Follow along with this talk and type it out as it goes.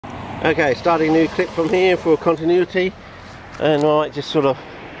Okay, starting a new clip from here for continuity, and I might just sort of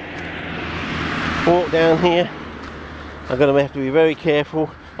walk down here. I'm going to have to be very careful.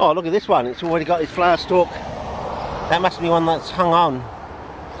 Oh, look at this one, it's already got this flower stalk. That must be one that's hung on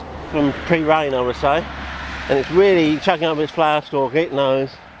from pre-rain, I would say. And it's really chucking up its flower stalk, it knows.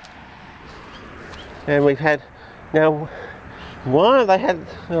 And we've had, now, why have they had,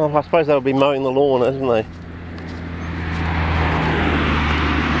 oh, I suppose they'll be mowing the lawn, isn't they?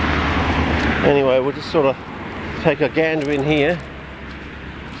 Anyway, we'll just sort of take a gander in here,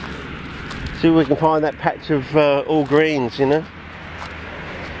 see if we can find that patch of all greens, you know.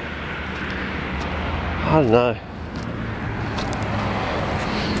 I don't know.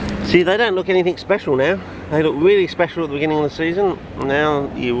 See, they don't look anything special now. They look really special at the beginning of the season.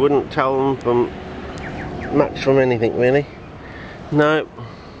 Now you wouldn't tell them from much from anything, really. No,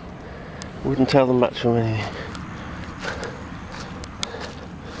 wouldn't tell them much from anything.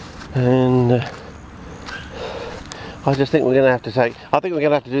 And I just think we're going to have to take, I think we're going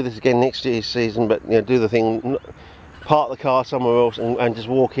to have to do this again next year's season, but you know, do the thing, park the car somewhere else and just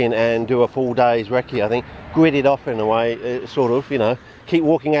walk in and do a full day's recce. I think grid it off in a way, sort of, you know, keep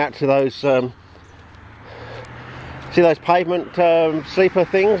walking out to those see those pavement sleeper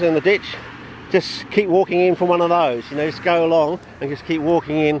things in the ditch, just keep walking in from one of those, you know, just go along and just keep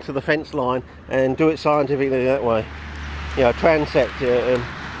walking into the fence line and do it scientifically that way, you know, transect.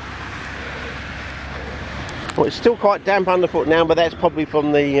 Well, it's still quite damp underfoot now, but that's probably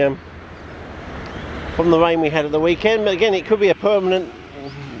from the rain we had at the weekend. But again, it could be a permanent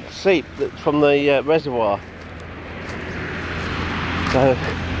seep that's from the reservoir. So,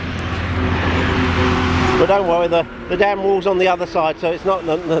 but don't worry, the dam wall's on the other side, so it's not,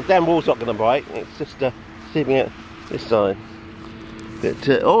 the dam wall's not going to break. It's just seeping out this side. But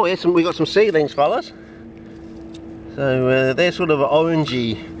oh, yes, we got some seedlings, fellas. So they're sort of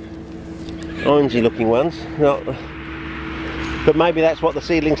orangey looking ones, but maybe that's what the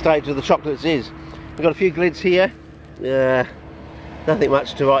seedling stage of the chocolates is. We've got a few glids here, nothing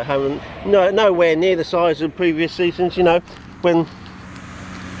much to write home, and nowhere near the size of previous seasons. You know, when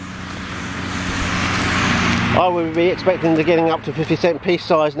I would be expecting to getting up to 50-cent piece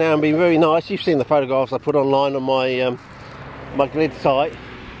size now and being very nice. You've seen the photographs I put online on my my glid site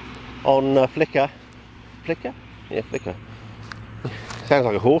on Flickr. Flickr? Yeah, Flickr. Sounds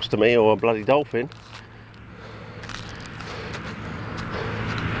like a horse to me, or a bloody dolphin.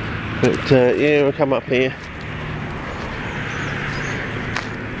 But yeah, we'll come up here.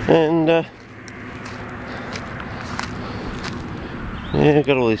 And yeah,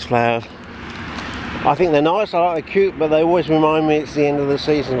 got all these flowers. I think they're nice, I like they're cute, but they always remind me it's the end of the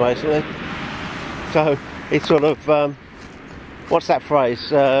season, basically. So it's sort of, what's that phrase?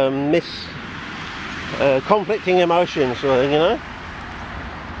 Conflicting emotions, sort of thing, you know?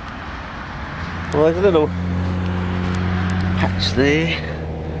 Well, there's a little patch there,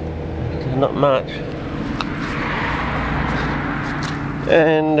 not much.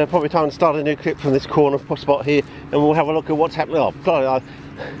 And probably time to start a new clip from this corner spot here, and we'll have a look at what's happening. Oh, God,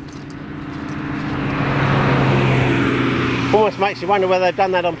 almost makes you wonder whether they've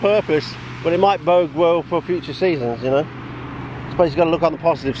done that on purpose, but it might bode well for future seasons, you know. I suppose you've got to look on the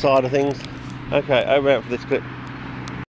positive side of things. Okay, over out for this clip.